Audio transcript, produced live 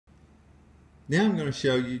Now I'm going to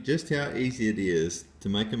show you just how easy it is to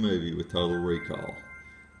make a movie with Total Recall.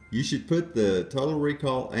 You should put the Total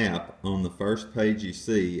Recall app on the first page you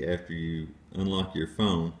see after you unlock your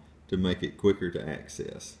phone to make it quicker to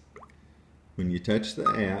access. When you touch the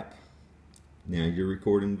app, now you're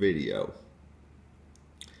recording video.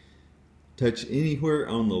 Touch anywhere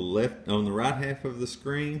on the right half of the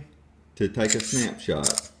screen to take a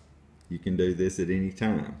snapshot. You can do this at any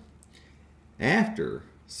time. After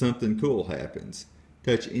something cool happens,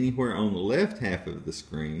 touch anywhere on the left half of the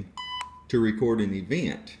screen to record an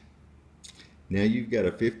event. Now you've got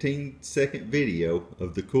a 15-second video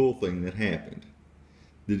of the cool thing that happened.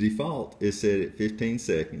 The default is set at 15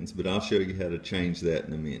 seconds, but I'll show you how to change that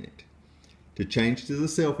in a minute. To change to the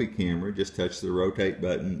selfie camera, just touch the rotate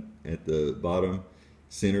button at the bottom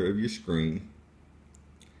center of your screen.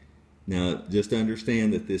 Now just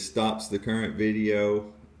understand that this stops the current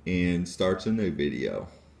video and starts a new video.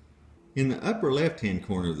 In the upper left-hand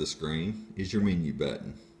corner of the screen is your menu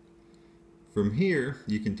button. From here,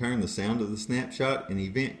 you can turn the sound of the snapshot and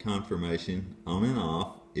event confirmation on and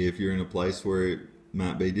off if you're in a place where it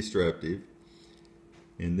might be disruptive.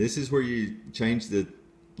 And this is where you change the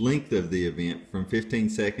length of the event from 15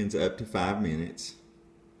 seconds up to 5 minutes.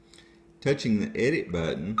 Touching the edit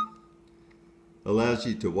button allows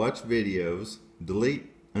you to watch videos,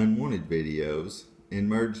 delete unwanted videos, and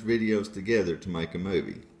merge videos together to make a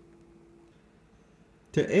movie.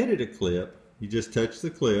 To edit a clip, you just touch the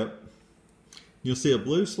clip. You'll see a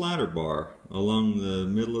blue slider bar along the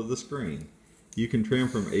middle of the screen. You can trim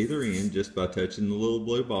from either end just by touching the little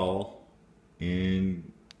blue ball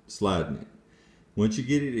and sliding it. Once you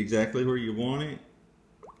get it exactly where you want it,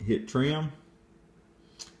 hit trim,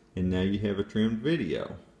 and now you have a trimmed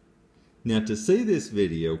video. Now to see this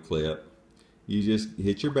video clip, you just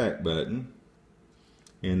hit your back button,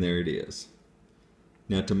 and there it is.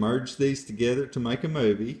 Now to merge these together to make a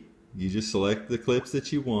movie, you just select the clips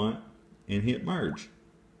that you want and hit merge.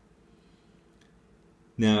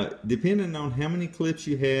 Now depending on how many clips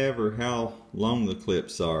you have or how long the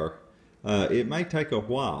clips are, it may take a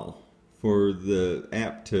while for the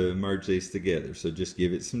app to merge these together, so just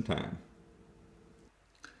give it some time.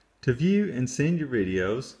 To view and send your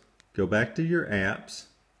videos, go back to your apps,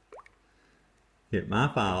 hit My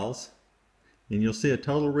Files, and you'll see a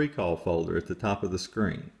Total Recall folder at the top of the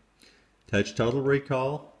screen. Touch Total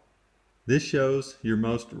Recall. This shows your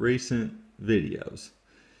most recent videos.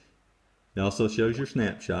 It also shows your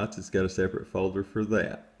snapshots. It's got a separate folder for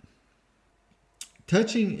that.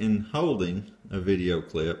 Touching and holding a video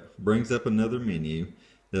clip brings up another menu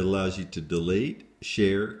that allows you to delete,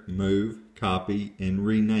 share, move, copy, and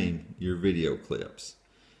rename your video clips.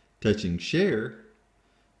 Touching Share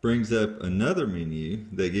brings up another menu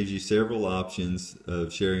that gives you several options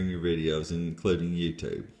of sharing your videos, including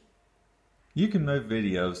YouTube. You can move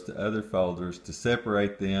videos to other folders to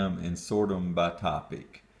separate them and sort them by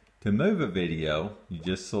topic. To move a video, you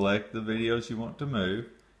just select the videos you want to move.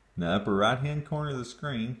 In the upper right hand corner of the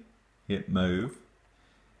screen, hit Move.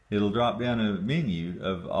 It'll drop down a menu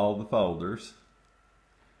of all the folders.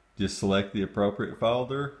 Just select the appropriate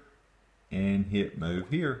folder and hit Move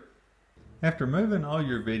here. After moving all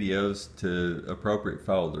your videos to appropriate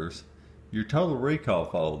folders, your Total Recall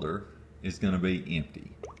folder is going to be empty.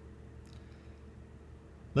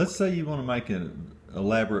 Let's say you want to make an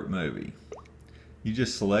elaborate movie. You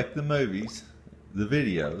just select the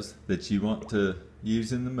videos that you want to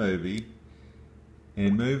use in the movie,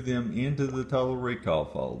 and move them into the Total Recall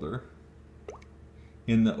folder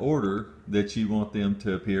in the order that you want them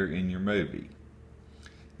to appear in your movie.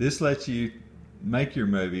 This lets you make your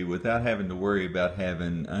movie without having to worry about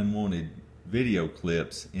having unwanted video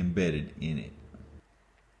clips embedded in it.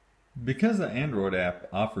 Because the Android app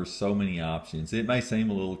offers so many options, it may seem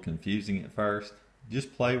a little confusing at first.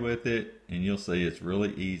 Just play with it and you'll see it's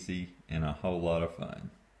really easy and a whole lot of fun.